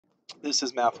This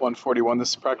is Math 141. This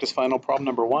is practice final problem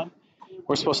number 1.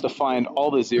 We're supposed to find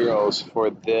all the zeros for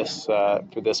this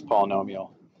polynomial.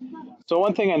 So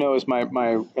one thing I know is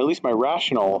at least my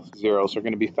rational zeros are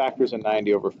going to be factors of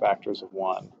 90 over factors of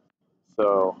 1.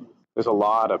 So there's a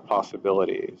lot of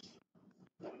possibilities.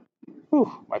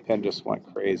 Whew, my pen just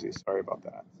went crazy. Sorry about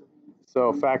that.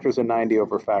 So factors of 90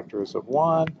 over factors of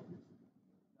 1.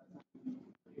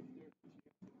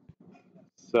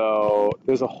 So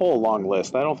there's a whole long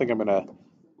list. I don't think I'm going to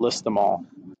list them all.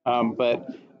 But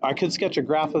I could sketch a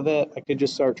graph of it. I could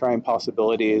just start trying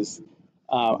possibilities.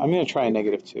 I'm going to try a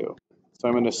 -2. So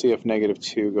I'm going to see if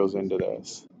 -2 goes into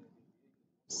this.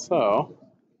 So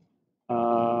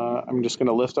I'm just going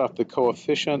to lift off the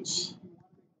coefficients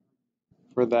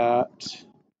for that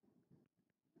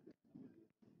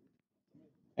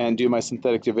and do my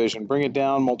synthetic division. Bring it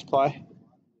down, multiply,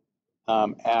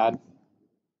 add,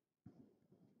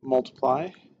 multiply,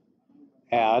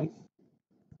 add,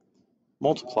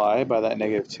 multiply by that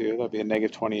 -2. That'd be a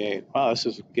 -28. Wow, this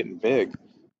is getting big.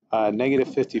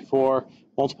 -54,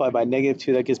 multiply by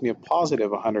 -2, that gives me a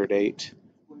positive 108.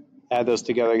 Add those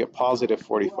together, I get positive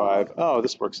 45. Oh,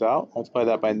 this works out. Multiply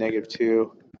that by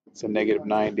 -2, it's a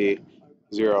 -90,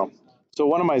 0. So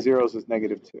one of my zeros is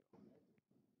 -2.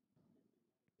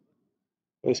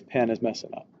 This pen is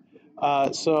messing up.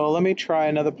 So let me try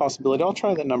another possibility. I'll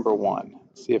try the number 1,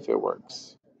 see if it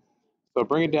works. So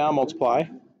bring it down, multiply,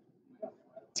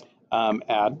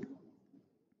 add,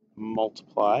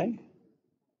 multiply,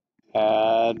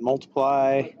 add,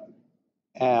 multiply,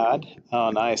 add. Oh,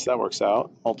 nice, that works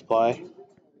out. Multiply.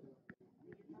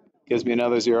 Gives me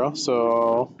another 0.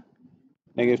 So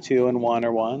 -2 and 1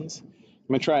 are 1s. I'm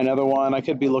going to try another one. I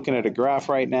could be looking at a graph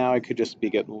right now. I could just be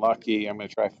getting lucky. I'm going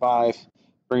to try 5.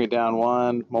 Bring it down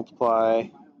 1. Multiply.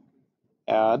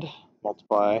 Add.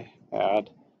 Multiply. Add.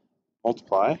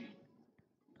 Multiply.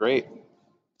 Great.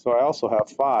 So I also have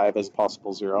 5 as a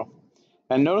possible 0.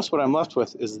 And notice what I'm left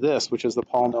with is this, which is the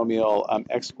polynomial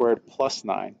x squared plus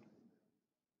 9.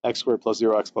 X squared plus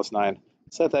 0x plus 9.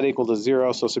 Set that equal to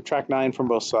 0, so subtract 9 from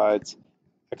both sides.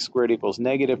 X squared equals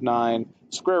 -9.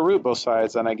 Square root both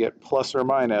sides, and I get plus or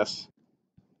minus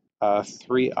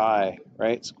 3i,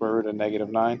 right? Square root of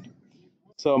 -9.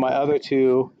 So my other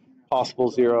two possible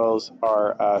zeros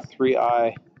are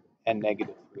 3i and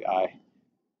 -3i.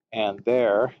 And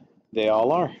there they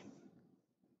all are.